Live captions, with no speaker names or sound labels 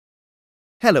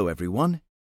Hello everyone,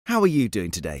 how are you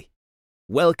doing today?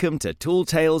 Welcome to Tall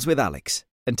Tales with Alex,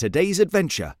 and today's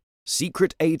adventure,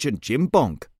 Secret Agent Jim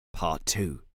Bonk, Part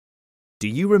 2. Do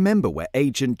you remember where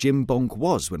Agent Jim Bonk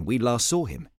was when we last saw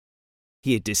him?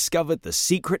 He had discovered the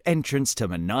secret entrance to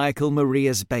Maniacal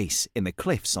Maria's base in the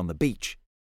cliffs on the beach.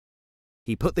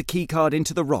 He put the keycard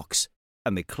into the rocks,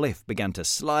 and the cliff began to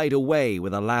slide away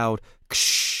with a loud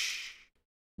ksh,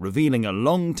 revealing a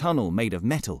long tunnel made of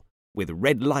metal with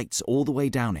red lights all the way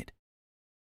down it.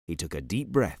 He took a deep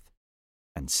breath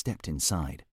and stepped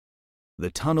inside.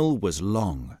 The tunnel was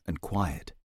long and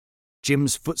quiet.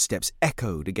 Jim's footsteps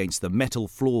echoed against the metal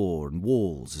floor and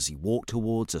walls as he walked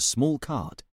towards a small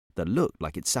cart that looked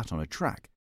like it sat on a track,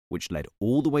 which led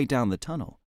all the way down the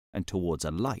tunnel and towards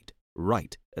a light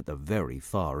right at the very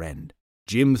far end.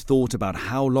 Jim thought about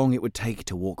how long it would take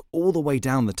to walk all the way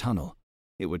down the tunnel.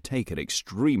 It would take an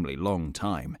extremely long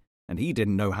time, and he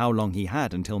didn't know how long he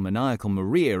had until Maniacal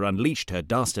Maria unleashed her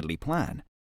dastardly plan.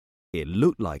 It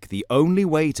looked like the only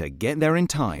way to get there in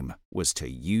time was to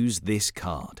use this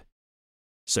card.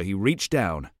 So he reached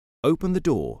down, opened the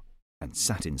door, and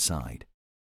sat inside.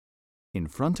 In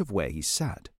front of where he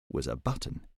sat was a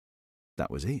button.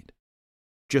 That was it.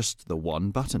 Just the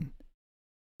one button.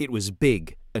 It was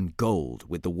big and gold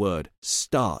with the word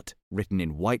START written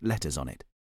in white letters on it.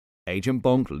 Agent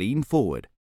Bonk leaned forward,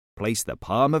 placed the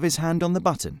palm of his hand on the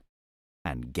button,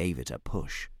 and gave it a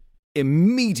push.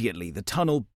 Immediately the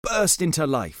tunnel burst into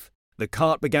life. The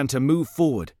cart began to move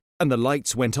forward, and the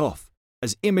lights went off,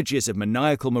 as images of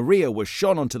Maniacal Maria were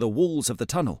shone onto the walls of the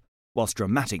tunnel, whilst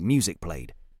dramatic music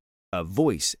played. A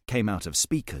voice came out of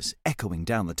speakers echoing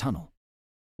down the tunnel.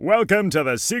 Welcome to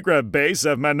the secret base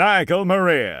of Maniacal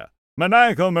Maria.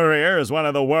 Maniacal Maria is one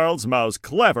of the world's most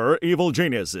clever evil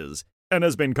geniuses, and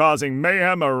has been causing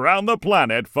mayhem around the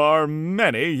planet for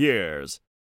many years.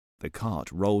 The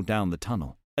cart rolled down the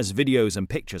tunnel as videos and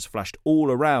pictures flashed all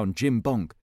around Jim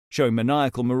Bonk, showing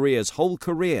Maniacal Maria's whole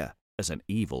career as an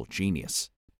evil genius.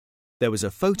 There was a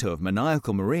photo of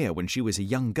Maniacal Maria when she was a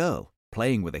young girl,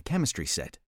 playing with a chemistry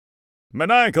set.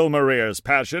 Maniacal Maria's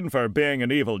passion for being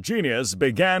an evil genius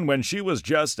began when she was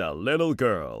just a little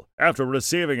girl, after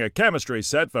receiving a chemistry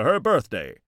set for her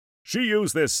birthday. She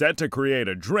used this set to create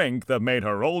a drink that made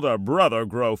her older brother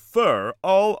grow fur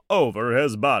all over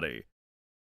his body.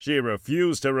 She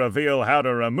refused to reveal how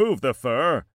to remove the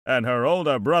fur, and her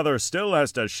older brother still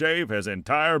has to shave his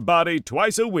entire body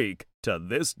twice a week to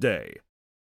this day.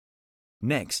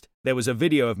 Next, there was a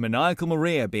video of Maniacal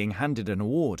Maria being handed an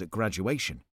award at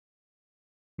graduation.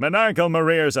 Maniacal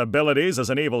Maria's abilities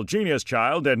as an evil genius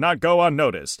child did not go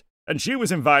unnoticed, and she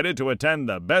was invited to attend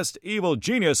the best evil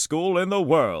genius school in the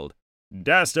world,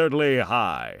 Dastardly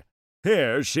High.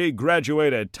 Here she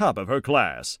graduated top of her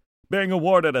class, being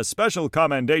awarded a special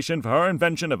commendation for her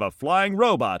invention of a flying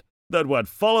robot that would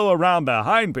follow around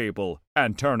behind people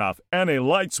and turn off any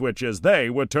light switches they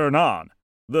would turn on.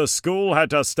 The school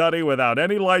had to study without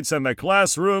any lights in the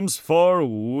classrooms for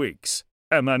weeks,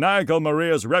 and Maniacal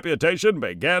Maria's reputation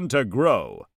began to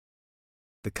grow.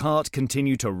 The cart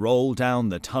continued to roll down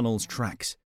the tunnel's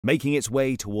tracks, making its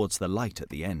way towards the light at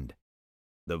the end.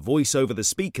 The voice over the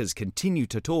speakers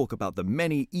continued to talk about the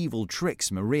many evil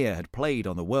tricks Maria had played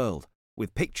on the world,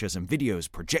 with pictures and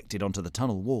videos projected onto the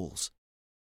tunnel walls.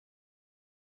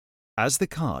 As the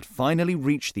cart finally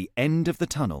reached the end of the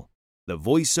tunnel, the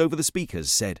voice over the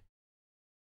speakers said,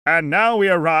 "And now we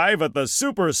arrive at the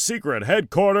super-secret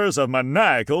headquarters of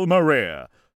Maniacal Maria.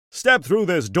 Step through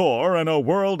this door and a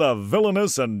world of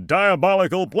villainous and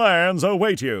diabolical plans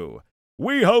await you.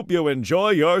 We hope you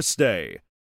enjoy your stay.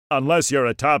 Unless you're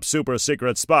a top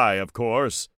super-secret spy, of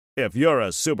course. If you're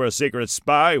a super-secret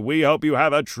spy, we hope you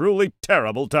have a truly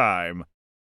terrible time."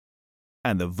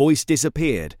 And the voice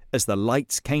disappeared as the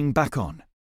lights came back on.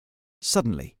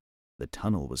 Suddenly, the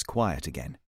tunnel was quiet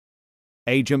again.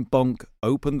 Agent Bonk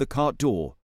opened the cart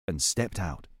door and stepped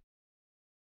out.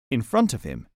 In front of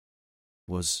him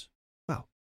was,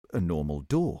 a normal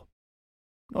door.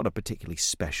 Not a particularly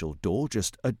special door,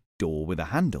 just a door with a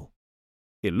handle.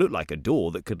 It looked like a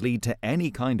door that could lead to any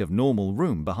kind of normal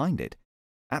room behind it.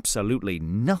 Absolutely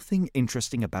nothing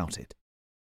interesting about it.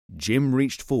 Jim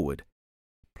reached forward,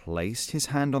 placed his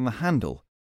hand on the handle,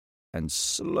 and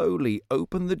slowly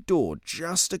opened the door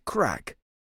just a crack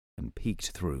and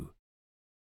peeked through.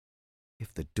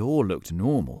 If the door looked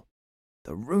normal,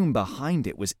 the room behind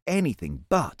it was anything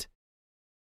but.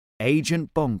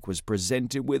 Agent Bonk was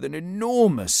presented with an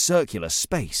enormous circular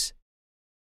space.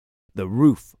 The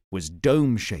roof was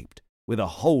dome-shaped with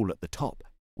a hole at the top,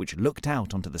 which looked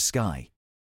out onto the sky.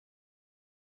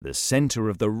 The center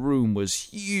of the room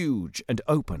was huge and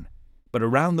open, but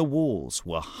around the walls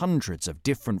were hundreds of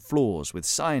different floors with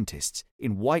scientists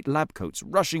in white lab coats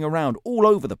rushing around all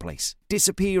over the place,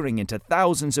 disappearing into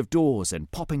thousands of doors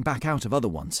and popping back out of other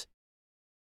ones.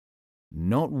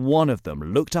 Not one of them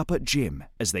looked up at Jim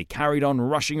as they carried on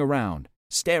rushing around,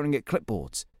 staring at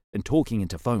clipboards and talking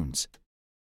into phones.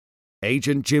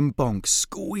 Agent Jim Bonk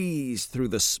squeezed through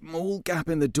the small gap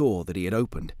in the door that he had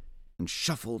opened and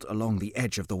shuffled along the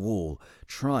edge of the wall,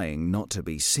 trying not to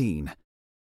be seen.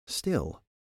 Still,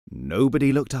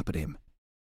 nobody looked up at him.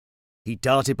 He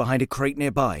darted behind a crate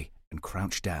nearby and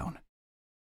crouched down.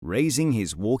 Raising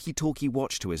his walkie-talkie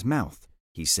watch to his mouth,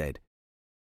 he said,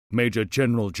 "Major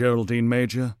General Geraldine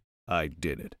Major, I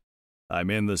did it. I'm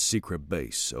in the secret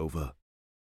base, over."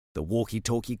 The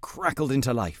walkie-talkie crackled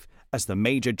into life as the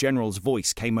Major General's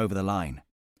voice came over the line.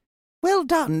 "Well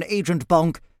done, Agent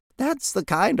Bonk. That's the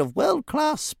kind of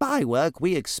world-class spy work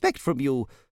we expect from you.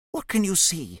 What can you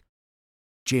see?"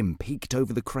 Jim peeked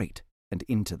over the crate and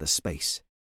into the space.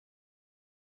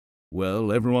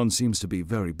 "Well, everyone seems to be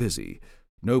very busy.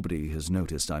 Nobody has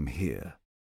noticed I'm here."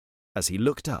 As he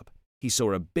looked up, he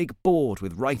saw a big board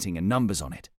with writing and numbers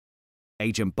on it.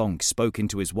 Agent Bonk spoke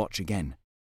into his watch again.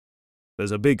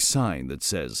 "There's a big sign that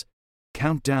says,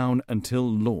 'Countdown until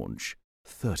launch,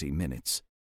 30 minutes.'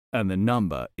 And the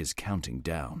number is counting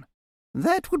down."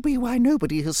 "That would be why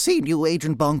nobody has seen you,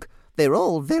 Agent Bonk. They're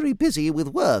all very busy with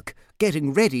work,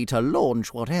 getting ready to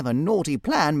launch whatever naughty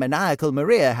plan Maniacal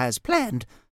Maria has planned.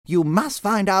 You must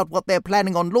find out what they're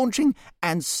planning on launching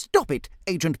and stop it,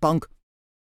 Agent Bonk."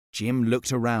 Jim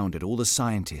looked around at all the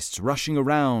scientists rushing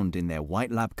around in their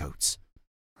white lab coats.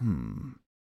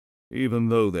 Even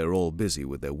though they're all busy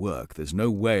with their work, there's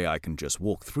no way I can just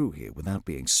walk through here without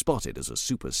being spotted as a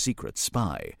super-secret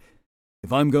spy.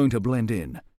 If I'm going to blend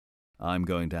in, I'm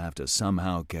going to have to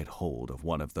somehow get hold of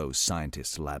one of those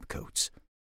scientists' lab coats.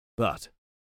 But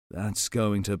that's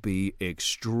going to be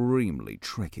extremely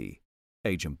tricky,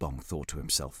 Agent Bonk thought to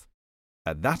himself.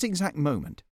 At that exact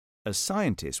moment, a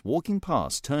scientist walking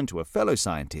past turned to a fellow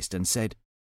scientist and said,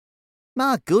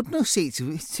 "My goodness,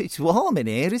 it's warm in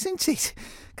here, isn't it?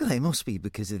 God, it must be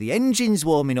because of the engines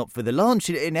warming up for the launch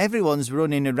and everyone's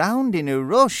running around in a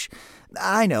rush.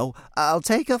 I know, I'll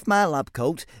take off my lab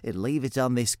coat and leave it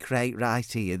on this crate right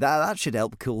here. That should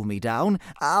help cool me down.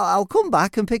 I'll come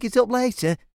back and pick it up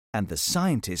later." And the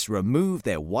scientists removed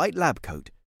their white lab coat,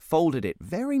 folded it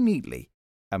very neatly,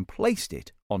 and placed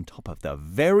it on top of the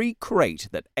very crate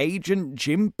that Agent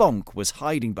Jim Bonk was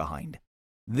hiding behind.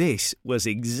 This was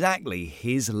exactly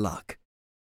his luck.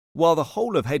 While the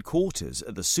whole of headquarters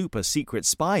at the super-secret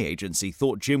spy agency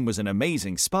thought Jim was an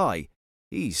amazing spy,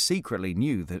 he secretly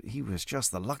knew that he was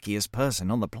just the luckiest person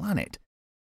on the planet.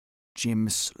 Jim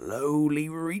slowly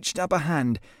reached up a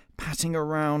hand, patting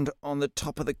around on the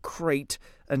top of the crate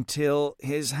until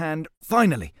his hand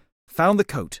finally found the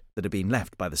coat that had been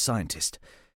left by the scientist.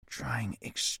 Trying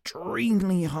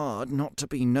extremely hard not to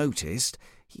be noticed,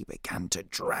 he began to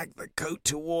drag the coat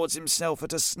towards himself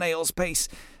at a snail's pace,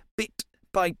 bit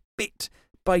by bit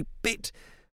by bit.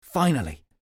 Finally,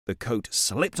 the coat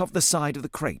slipped off the side of the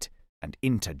crate and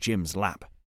into Jim's lap.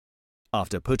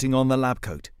 After putting on the lab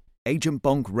coat, Agent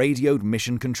Bonk radioed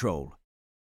Mission Control.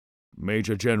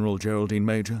 "Major General Geraldine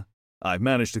Major, I've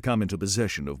managed to come into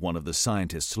possession of one of the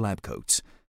scientists' lab coats.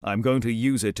 I'm going to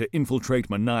use it to infiltrate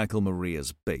Maniacal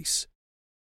Maria's base."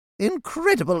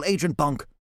 "Incredible, Agent Bonk,"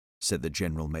 said the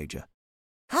General Major.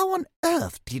 "How on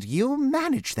earth did you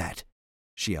manage that?"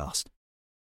 she asked.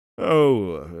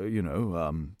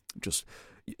 Just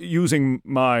using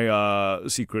my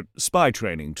secret spy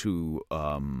training to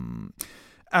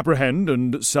apprehend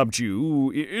and subdue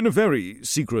in a very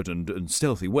secret and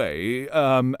stealthy way,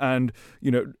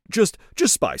 just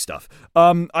spy stuff.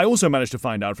 I also managed to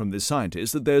find out from this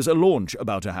scientist that there's a launch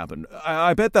about to happen.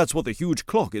 I bet that's what the huge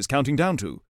clock is counting down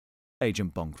to,"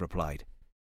 Agent Bonk replied.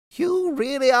 "You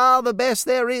really are the best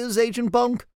there is, Agent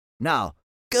Bonk. Now,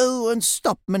 go and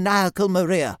stop Maniacal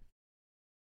Maria."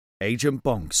 Agent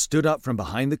Bonk stood up from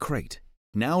behind the crate,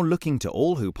 now looking to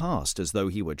all who passed as though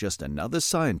he were just another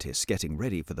scientist getting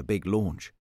ready for the big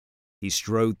launch. He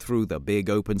strode through the big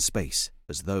open space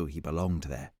as though he belonged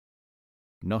there.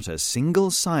 Not a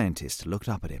single scientist looked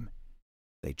up at him.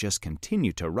 They just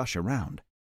continued to rush around.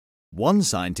 One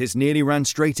scientist nearly ran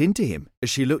straight into him as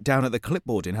she looked down at the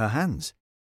clipboard in her hands.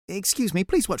 "Excuse me,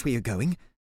 please watch where you're going,"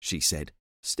 she said,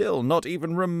 still not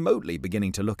even remotely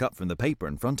beginning to look up from the paper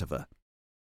in front of her.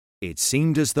 It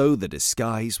seemed as though the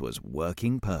disguise was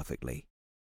working perfectly.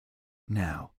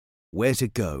 Now, where to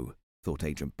go, thought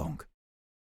Agent Bonk.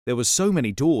 There were so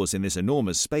many doors in this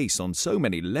enormous space on so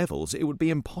many levels it would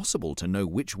be impossible to know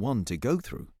which one to go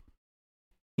through.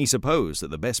 He supposed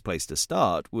that the best place to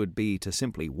start would be to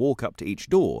simply walk up to each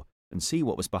door and see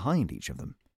what was behind each of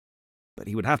them. But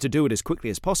he would have to do it as quickly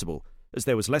as possible, as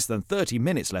there was less than 30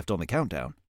 minutes left on the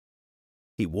countdown.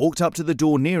 He walked up to the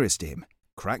door nearest to him,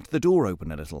 cracked the door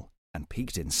open a little, and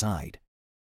peeked inside.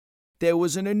 There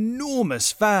was an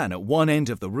enormous fan at one end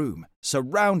of the room,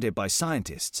 surrounded by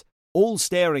scientists, all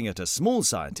staring at a small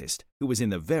scientist who was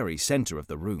in the very center of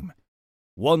the room.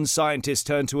 One scientist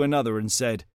turned to another and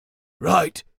said,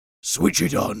 "Right, switch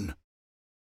it on."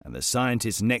 And the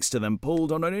scientist next to them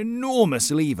pulled on an enormous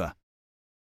lever.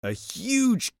 A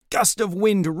huge gust of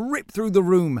wind ripped through the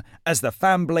room as the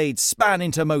fan blades span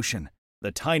into motion.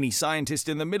 The tiny scientist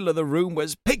in the middle of the room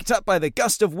was picked up by the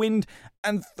gust of wind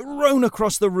and thrown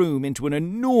across the room into an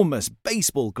enormous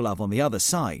baseball glove on the other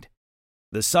side.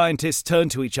 The scientists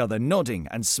turned to each other, nodding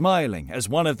and smiling, as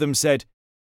one of them said,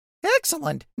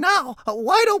 Excellent! Now,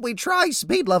 why don't we try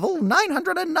speed level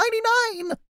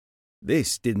 999?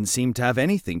 This didn't seem to have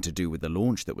anything to do with the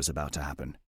launch that was about to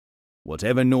happen.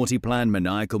 Whatever naughty plan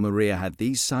Maniacal Maria had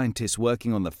these scientists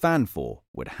working on the fan for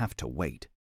would have to wait.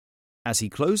 As he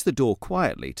closed the door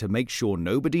quietly to make sure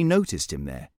nobody noticed him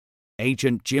there,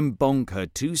 Agent Jim Bonk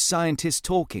heard two scientists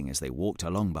talking as they walked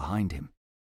along behind him.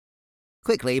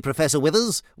 Quickly, Professor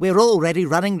Withers, we're already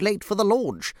running late for the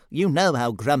launch. You know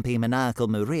how grumpy Maniacal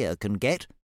Maria can get.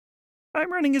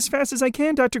 I'm running as fast as I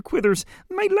can, Dr. Quithers.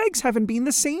 My legs haven't been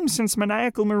the same since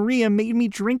Maniacal Maria made me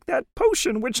drink that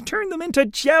potion which turned them into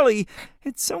jelly.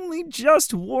 It's only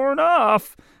just worn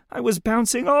off. I was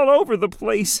bouncing all over the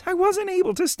place. I wasn't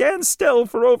able to stand still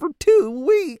for over 2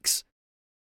 weeks.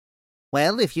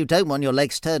 Well, if you don't want your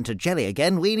legs turned to jelly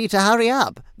again, we need to hurry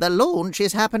up. The launch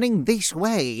is happening this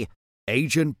way.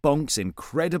 Agent Bonk's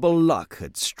incredible luck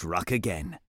had struck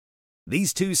again.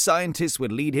 These two scientists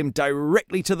would lead him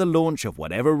directly to the launch of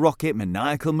whatever rocket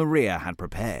Maniacal Maria had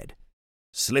prepared.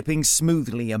 Slipping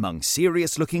smoothly among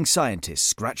serious-looking scientists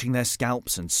scratching their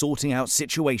scalps and sorting out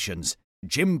situations,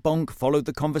 Jim Bonk followed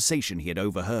the conversation he had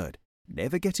overheard,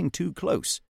 never getting too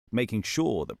close, making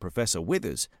sure that Professor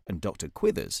Withers and Dr.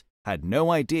 Quithers had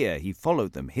no idea he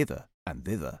followed them hither and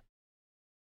thither.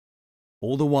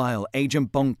 All the while,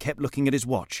 Agent Bonk kept looking at his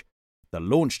watch, the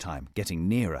launch time getting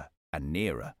nearer and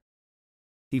nearer.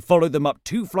 He followed them up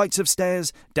 2 flights of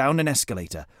stairs, down an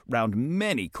escalator, round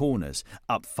many corners,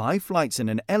 up 5 flights in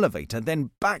an elevator,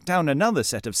 then back down another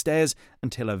set of stairs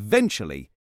until eventually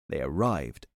they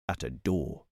arrived at a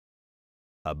door.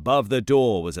 Above the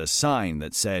door was a sign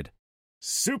that said,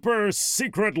 "Super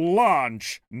secret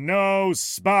launch. No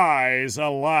spies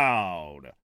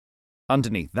allowed."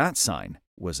 Underneath that sign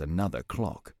was another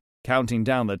clock, counting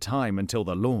down the time until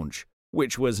the launch,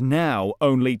 which was now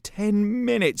only 10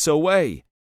 minutes away.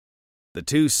 The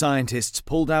two scientists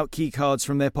pulled out keycards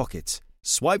from their pockets,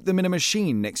 swiped them in a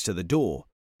machine next to the door,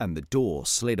 and the door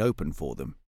slid open for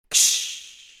them.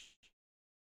 Ksh!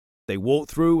 They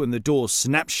walked through and the door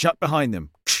snapped shut behind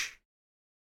them. Ksh!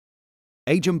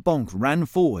 Agent Bonk ran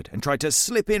forward and tried to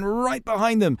slip in right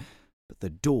behind them, but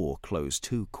the door closed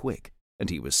too quick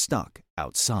and he was stuck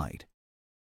outside.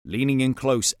 Leaning in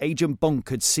close, Agent Bonk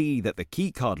could see that the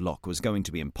keycard lock was going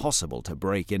to be impossible to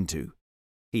break into.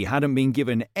 He hadn't been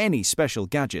given any special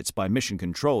gadgets by Mission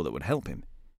Control that would help him.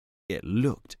 It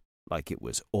looked like it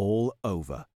was all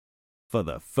over. For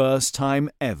the first time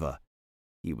ever,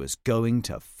 he was going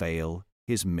to fail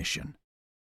his mission.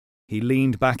 He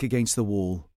leaned back against the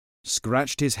wall,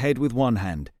 scratched his head with one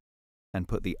hand, and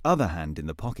put the other hand in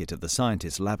the pocket of the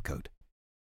scientist's lab coat.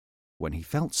 When he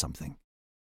felt something,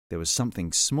 there was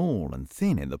something small and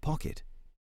thin in the pocket.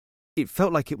 It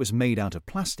felt like it was made out of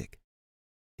plastic.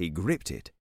 He gripped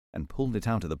it and pulled it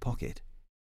out of the pocket.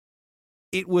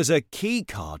 It was a key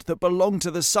card that belonged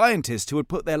to the scientist who had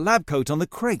put their lab coat on the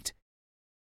crate.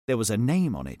 There was a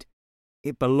name on it.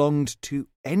 It belonged to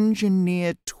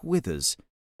Engineer Twithers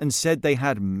and said they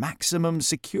had maximum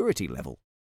security level.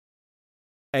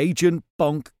 Agent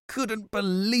Bonk couldn't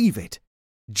believe it.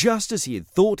 Just as he had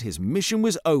thought his mission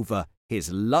was over, his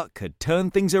luck had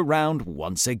turned things around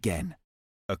once again.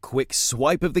 A quick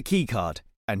swipe of the keycard,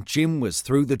 and Jim was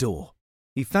through the door.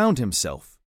 He found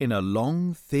himself in a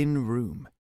long, thin room.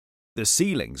 The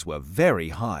ceilings were very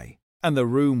high, and the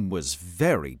room was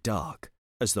very dark,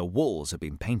 as the walls had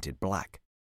been painted black.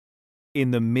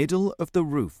 In the middle of the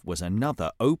roof was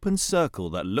another open circle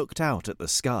that looked out at the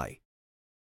sky.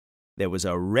 There was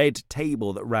a red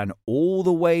table that ran all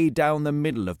the way down the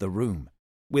middle of the room,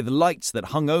 with lights that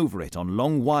hung over it on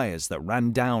long wires that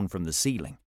ran down from the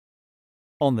ceiling.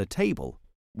 On the table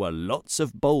were lots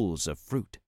of bowls of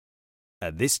fruit.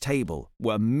 At this table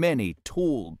were many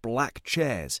tall black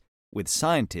chairs, with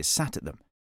scientists sat at them,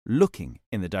 looking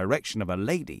in the direction of a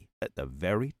lady at the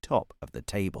very top of the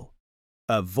table.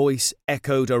 A voice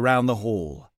echoed around the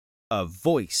hall, a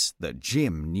voice that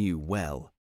Jim knew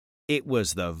well. It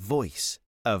was the voice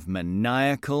of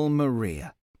Maniacal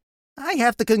Maria. I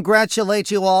have to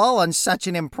congratulate you all on such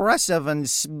an impressive and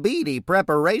speedy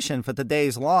preparation for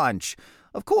today's launch.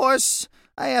 Of course,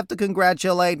 I have to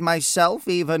congratulate myself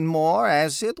even more,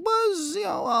 as it was,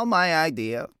 all my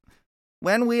idea.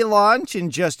 When we launch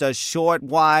in just a short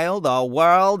while, the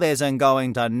world isn't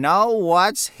going to know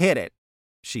what's hit it,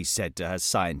 she said to her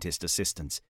scientist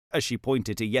assistants, as she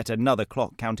pointed to yet another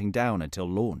clock counting down until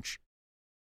launch.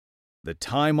 The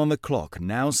time on the clock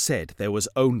now said there was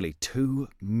only 2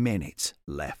 minutes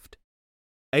left.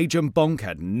 Agent Bonk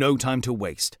had no time to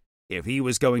waste. If he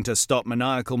was going to stop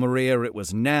Maniacal Maria, it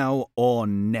was now or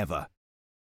never.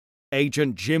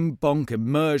 Agent Jim Bonk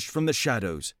emerged from the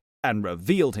shadows and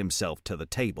revealed himself to the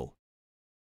table.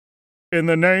 "In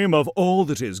the name of all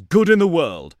that is good in the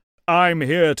world, I'm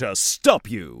here to stop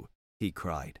you," he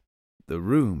cried. The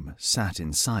room sat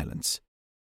in silence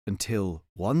until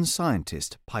one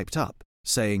scientist piped up,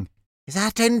 saying, "Is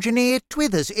that Engineer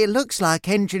Twithers? It looks like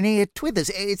Engineer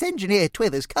Twithers. It's Engineer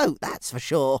Twithers' coat, that's for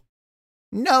sure."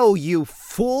 "No, you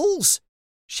fools!"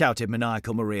 shouted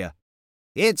Maniacal Maria.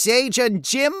 "It's Agent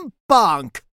Jim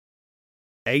Bonk."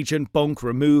 Agent Bonk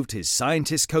removed his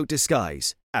scientist coat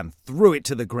disguise and threw it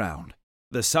to the ground.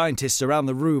 The scientists around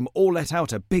the room all let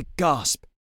out a big gasp.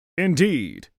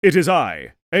 "Indeed, it is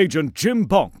I, Agent Jim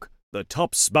Bonk, the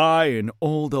top spy in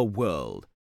all the world,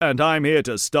 and I'm here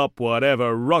to stop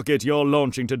whatever rocket you're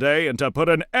launching today and to put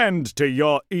an end to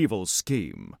your evil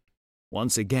scheme."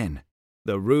 Once again,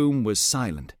 the room was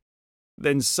silent.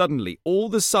 Then suddenly all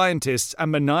the scientists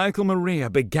and Maniacal Maria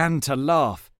began to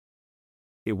laugh.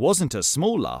 It wasn't a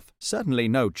small laugh, certainly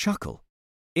no chuckle.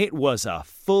 It was a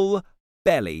full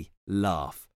belly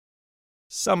laugh.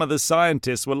 Some of the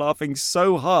scientists were laughing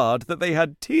so hard that they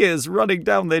had tears running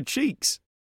down their cheeks.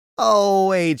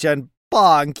 "Oh, Agent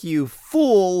Bonk, you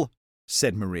fool,"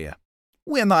 said Maria.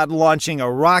 "We're not launching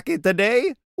a rocket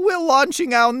today. We're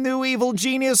launching our new Evil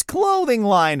Genius clothing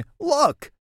line.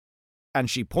 Look." And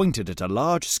she pointed at a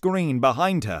large screen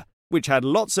behind her, which had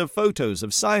lots of photos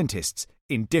of scientists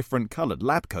in different colored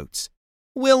lab coats.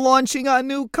 "We're launching our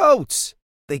new coats.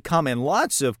 They come in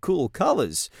lots of cool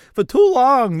colors. For too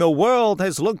long, the world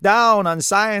has looked down on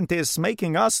scientists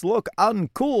making us look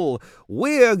uncool.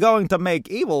 We're going to make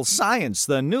evil science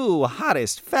the new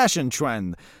hottest fashion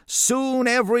trend. Soon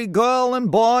every girl and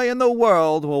boy in the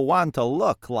world will want to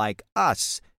look like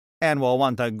us and will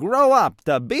want to grow up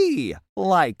to be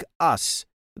like us.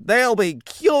 They'll be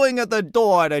queuing at the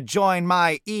door to join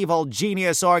my Evil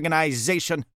Genius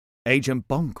organization." Agent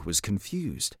Bonk was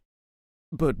confused.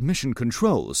 "But Mission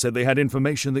Control said they had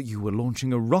information that you were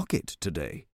launching a rocket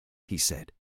today," he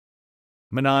said.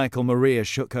 Maniacal Maria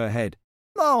shook her head.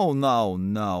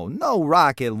 No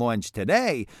rocket launch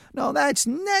today. No, that's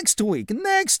next week.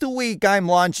 Next week I'm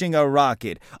launching a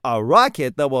rocket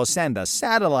that will send a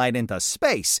satellite into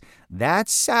space. That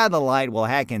satellite will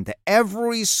hack into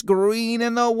every screen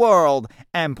in the world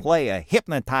and play a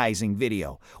hypnotizing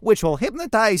video, which will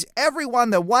hypnotize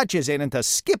everyone that watches it into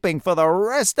skipping for the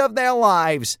rest of their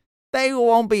lives. They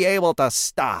won't be able to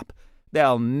stop.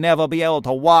 They'll never be able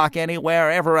to walk anywhere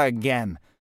ever again.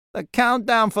 The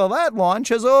countdown for that launch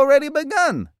has already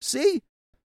begun, see?"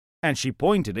 And she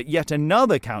pointed at yet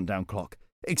another countdown clock,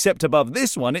 except above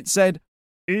this one it said,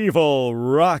 "Evil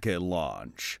Rocket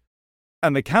Launch."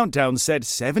 And the countdown said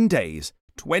 7 days,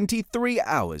 23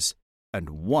 hours, and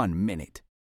 1 minute.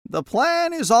 "The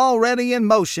plan is already in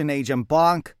motion, Agent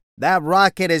Bonk. That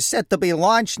rocket is set to be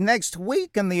launched next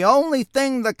week, and the only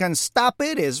thing that can stop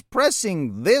it is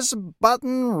pressing this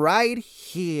button right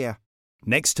here."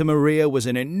 Next to Maria was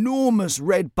an enormous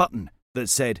red button that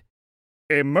said,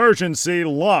 "Emergency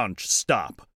Launch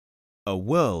Stop." A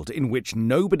world in which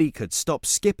nobody could stop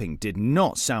skipping did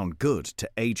not sound good to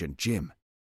Agent Jim.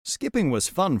 Skipping was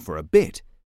fun for a bit,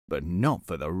 but not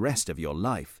for the rest of your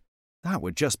life. That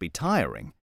would just be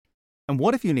tiring. And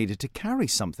what if you needed to carry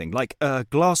something like a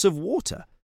glass of water?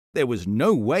 There was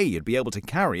no way you'd be able to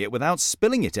carry it without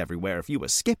spilling it everywhere if you were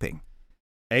skipping.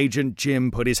 Agent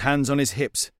Jim put his hands on his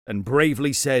hips and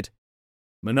bravely said,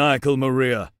 "Maniacal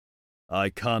Maria, I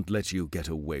can't let you get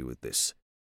away with this.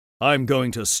 I'm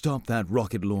going to stop that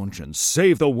rocket launch and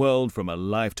save the world from a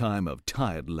lifetime of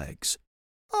tired legs."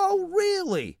 "Oh,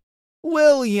 really?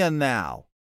 Will you now?"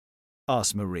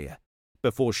 asked Maria,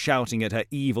 before shouting at her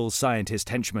evil scientist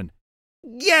henchman,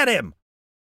 "Get him!"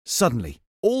 Suddenly,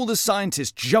 all the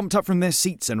scientists jumped up from their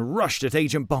seats and rushed at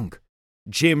Agent Bonk.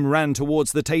 Jim ran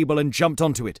towards the table and jumped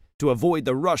onto it to avoid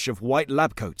the rush of white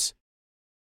lab coats.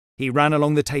 He ran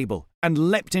along the table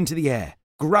and leapt into the air,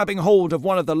 grabbing hold of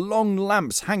one of the long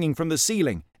lamps hanging from the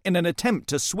ceiling in an attempt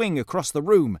to swing across the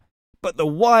room. But the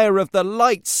wire of the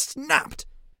light snapped.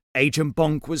 Agent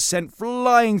Bonk was sent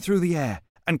flying through the air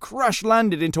and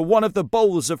crash-landed into one of the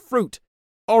bowls of fruit.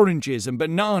 Oranges and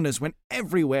bananas went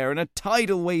everywhere in a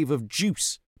tidal wave of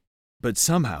juice. But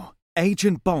somehow,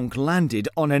 Agent Bonk landed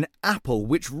on an apple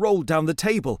which rolled down the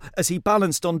table as he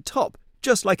balanced on top,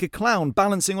 just like a clown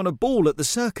balancing on a ball at the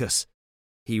circus.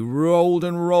 He rolled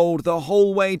and rolled the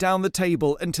whole way down the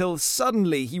table until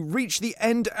suddenly he reached the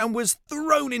end and was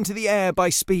thrown into the air by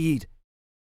speed.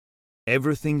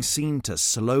 Everything seemed to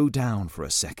slow down for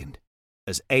a second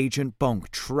as Agent Bonk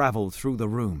travelled through the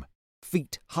room,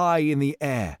 feet high in the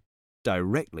air,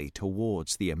 directly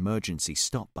towards the emergency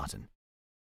stop button.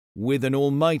 With an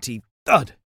almighty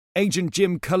thud, Agent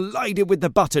Jim collided with the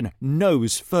button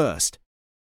nose first.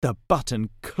 The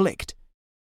button clicked.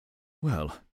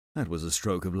 Well, that was a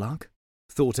stroke of luck,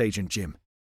 thought Agent Jim.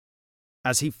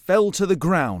 As he fell to the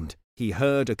ground, he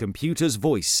heard a computer's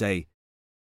voice say,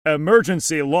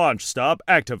 "Emergency launch stop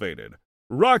activated.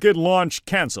 Rocket launch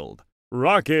cancelled.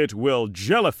 Rocket will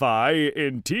jellify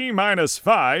in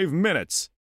T-5 minutes.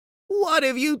 What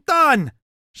have you done?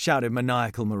 Shouted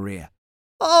Maniacal Maria.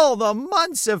 All the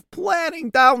months of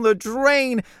planning down the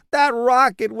drain. That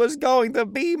rocket was going to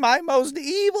be my most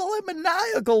evil and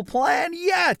maniacal plan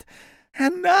yet.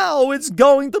 And now it's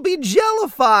going to be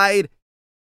jellified.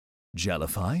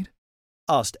 Jellified?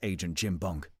 Asked Agent Jim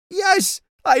Bonk. Yes,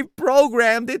 I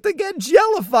programmed it to get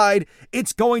jellified.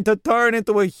 It's going to turn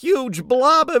into a huge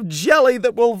blob of jelly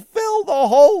that will fill the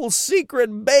whole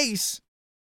secret base.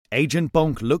 Agent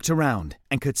Bonk looked around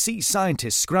and could see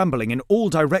scientists scrambling in all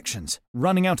directions,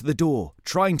 running out of the door,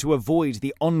 trying to avoid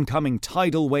the oncoming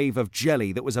tidal wave of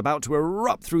jelly that was about to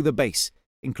erupt through the base,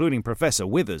 including Professor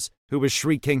Withers, who was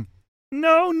shrieking,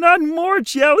 "No, not more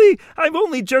jelly! I've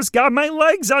only just got my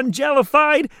legs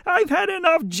unjellified! I've had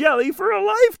enough jelly for a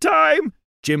lifetime!"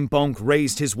 Jim Bonk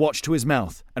raised his watch to his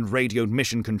mouth and radioed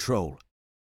Mission Control.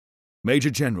 "Major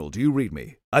General, do you read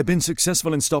me? I've been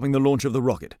successful in stopping the launch of the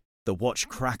rocket." The watch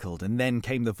crackled, and then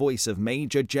came the voice of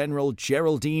Major General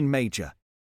Geraldine Major.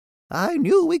 I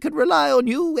knew we could rely on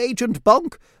you, Agent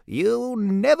Bonk. You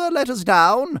never let us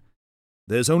down.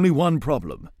 There's only one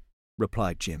problem,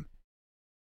 replied Jim.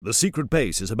 The secret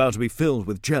base is about to be filled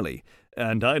with jelly,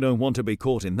 and I don't want to be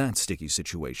caught in that sticky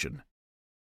situation.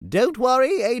 Don't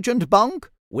worry, Agent Bonk.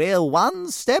 We're one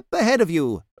step ahead of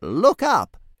you. Look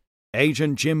up.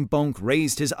 Agent Jim Bonk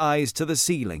raised his eyes to the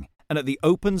ceiling and at the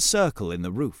open circle in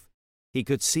the roof. He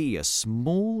could see a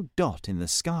small dot in the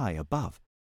sky above.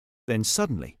 Then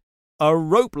suddenly, a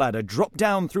rope ladder dropped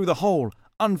down through the hole,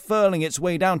 unfurling its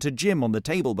way down to Jim on the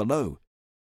table below.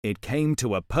 It came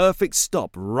to a perfect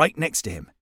stop right next to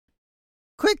him.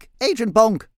 Quick, Agent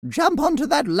Bonk, jump onto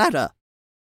that ladder.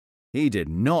 He did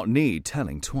not need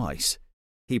telling twice.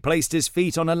 He placed his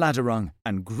feet on a ladder rung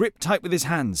and gripped tight with his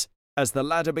hands as the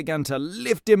ladder began to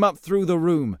lift him up through the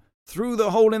room, through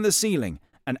the hole in the ceiling,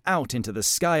 and out into the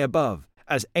sky above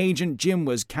as Agent Jim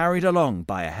was carried along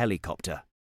by a helicopter.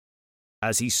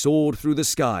 As he soared through the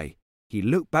sky, he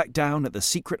looked back down at the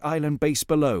secret island base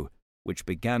below, which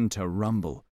began to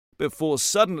rumble, before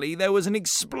suddenly there was an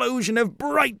explosion of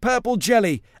bright purple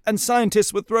jelly, and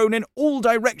scientists were thrown in all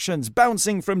directions,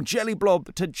 bouncing from jelly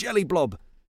blob to jelly blob.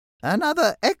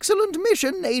 Another excellent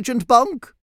mission, Agent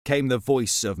Bonk, came the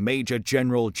voice of Major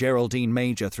General Geraldine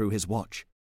Major through his watch.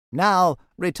 Now,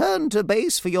 return to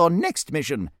base for your next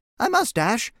mission. I must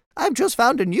dash. I've just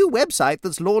found a new website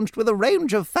that's launched with a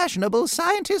range of fashionable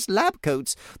scientist lab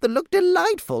coats that look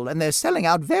delightful, and they're selling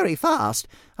out very fast.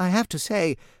 I have to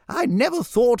say, I never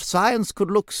thought science could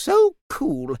look so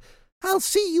cool. I'll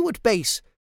see you at base.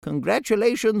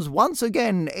 Congratulations once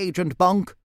again, Agent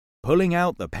Bonk. Pulling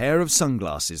out the pair of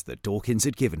sunglasses that Dawkins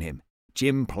had given him,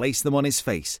 Jim placed them on his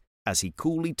face as he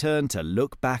coolly turned to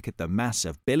look back at the mass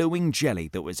of billowing jelly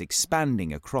that was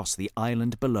expanding across the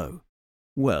island below.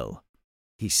 Well,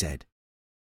 he said,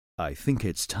 I think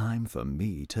it's time for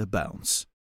me to bounce.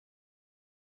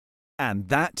 And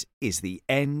that is the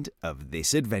end of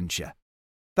this adventure.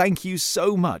 Thank you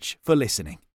so much for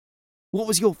listening. What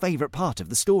was your favourite part of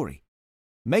the story?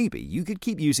 Maybe you could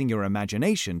keep using your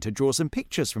imagination to draw some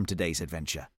pictures from today's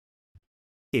adventure.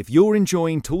 If you're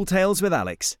enjoying Tall Tales with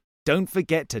Alex, don't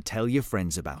forget to tell your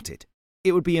friends about it.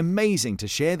 It would be amazing to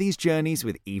share these journeys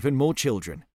with even more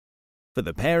children. For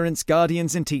the parents,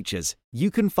 guardians and teachers, you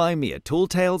can find me at Tall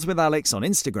Tales with Alex on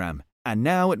Instagram and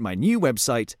now at my new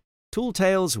website,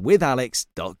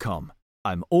 talltaleswithalex.com.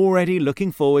 I'm already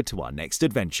looking forward to our next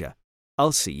adventure.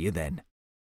 I'll see you then.